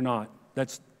music or not.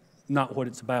 That's not what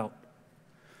it's about.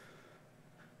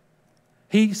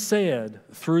 He said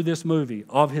through this movie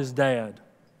of his dad,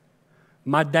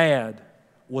 my dad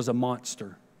was a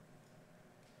monster.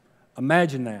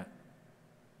 Imagine that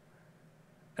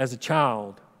as a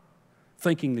child,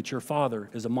 thinking that your father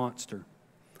is a monster.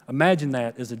 Imagine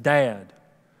that as a dad,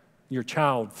 your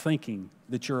child thinking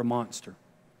that you're a monster.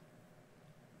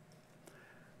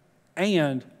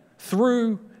 And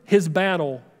through his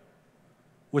battle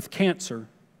with cancer,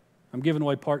 I'm giving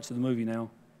away parts of the movie now.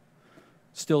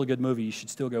 Still a good movie. You should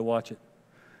still go watch it.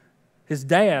 His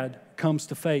dad comes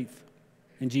to faith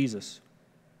in Jesus.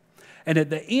 And at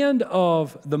the end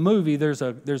of the movie, there's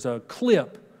a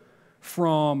clip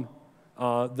from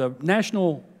the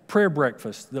National Prayer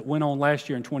Breakfast that went on last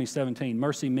year in 2017.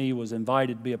 Mercy Me was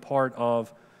invited to be a part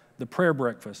of the prayer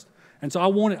breakfast. And so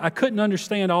I couldn't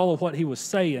understand all of what he was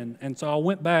saying, and so I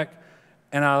went back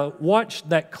and I watched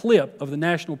that clip of the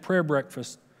National Prayer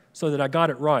Breakfast so that I got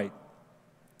it right.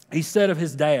 He said of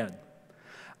his dad,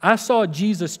 "I saw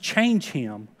Jesus change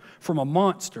him from a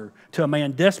monster to a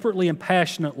man desperately and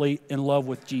passionately in love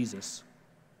with Jesus.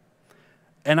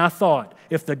 And I thought,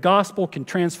 if the gospel can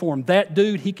transform that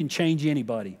dude, he can change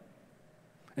anybody."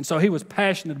 And so he was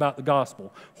passionate about the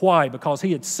gospel. Why? Because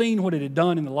he had seen what it had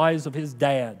done in the lives of his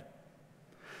dad.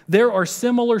 There are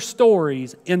similar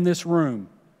stories in this room.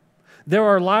 There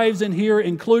are lives in here,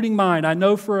 including mine. I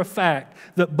know for a fact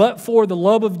that but for the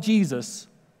love of Jesus,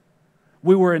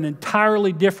 we were an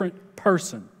entirely different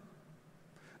person.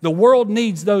 The world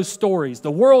needs those stories.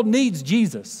 The world needs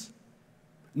Jesus,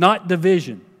 not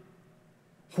division.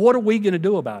 What are we going to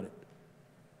do about it?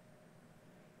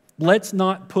 Let's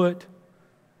not put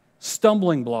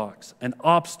stumbling blocks and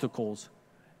obstacles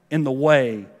in the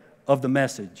way of the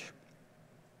message.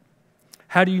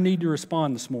 How do you need to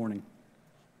respond this morning?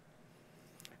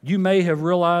 You may have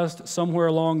realized somewhere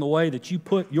along the way that you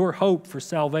put your hope for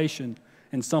salvation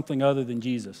in something other than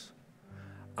Jesus.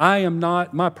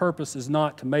 My purpose is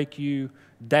not to make you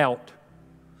doubt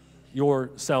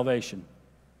your salvation.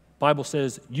 The Bible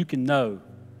says you can know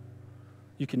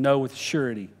with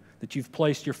surety that you've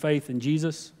placed your faith in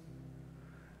Jesus,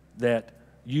 that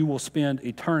you will spend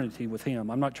eternity with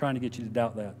Him. I'm not trying to get you to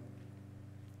doubt that.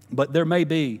 But there may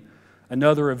be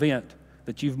another event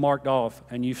that you've marked off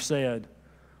and you've said,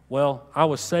 well, I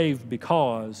was saved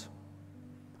because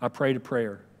I prayed a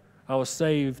prayer. I was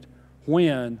saved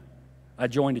when I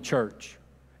joined a church.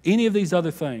 Any of these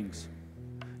other things.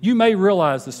 You may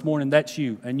realize this morning that's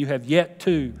you, and you have yet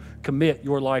to commit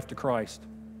your life to Christ.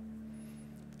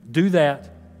 Do that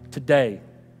today.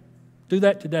 Do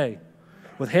that today.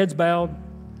 With heads bowed,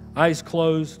 eyes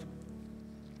closed.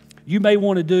 You may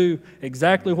want to do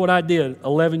exactly what I did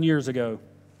 11 years ago.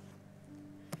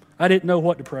 I didn't know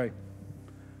what to pray.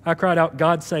 I cried out,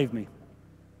 "God save me."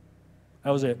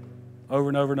 That was it. Over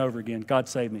and over and over again. God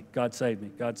save me. God save me.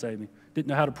 God save me. Didn't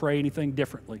know how to pray anything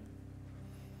differently.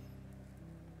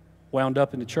 Wound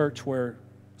up in the church where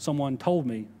someone told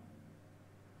me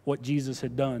what Jesus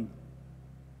had done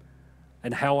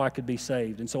and how I could be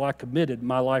saved. And so I committed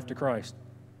my life to Christ.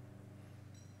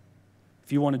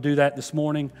 If you want to do that this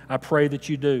morning, I pray that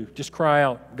you do. Just cry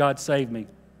out, "God save me."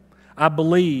 I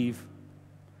believe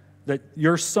that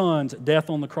your Son's death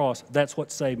on the cross, that's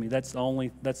what saved me. That's the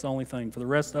only thing. For the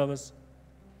rest of us,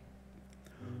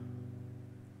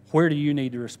 where do you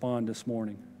need to respond this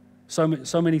morning? So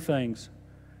many things.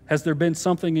 Has there been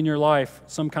something in your life,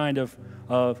 some kind of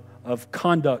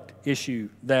conduct issue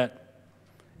that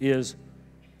is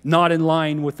not in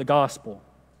line with the gospel?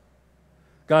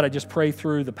 God, I just pray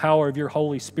through the power of your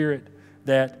Holy Spirit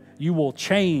that you will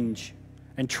change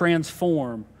and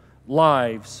transform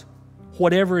lives,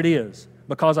 whatever it is,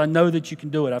 because I know that you can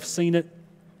do it. I've seen it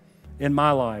in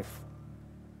my life.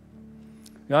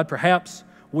 God, perhaps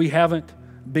we haven't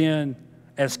been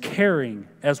as caring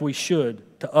as we should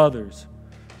to others.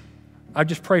 I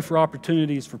just pray for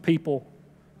opportunities for people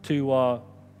to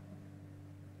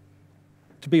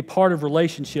be a part of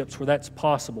relationships where that's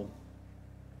possible,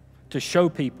 to show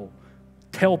people,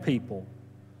 tell people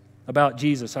about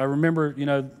Jesus. I remember,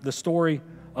 the story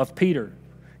of Peter.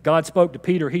 God spoke to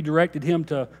Peter. He directed him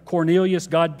to Cornelius.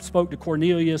 God spoke to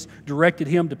Cornelius, directed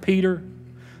him to Peter.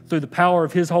 Through the power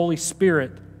of His Holy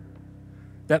Spirit,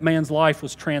 that man's life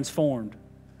was transformed.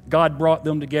 God brought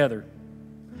them together.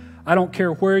 I don't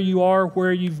care where you are,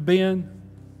 where you've been,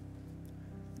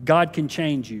 God can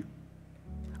change you.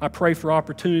 I pray for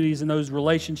opportunities in those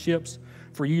relationships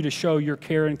for you to show your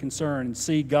care and concern and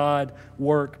see God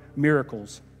work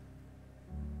miracles.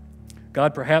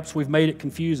 God, perhaps we've made it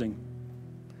confusing.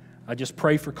 I just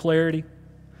pray for clarity.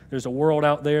 There's a world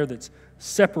out there that's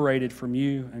separated from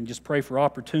you, and just pray for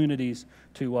opportunities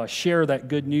to share that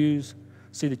good news.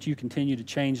 See that you continue to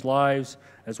change lives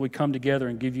as we come together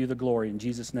and give you the glory. In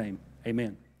Jesus' name,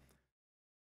 amen.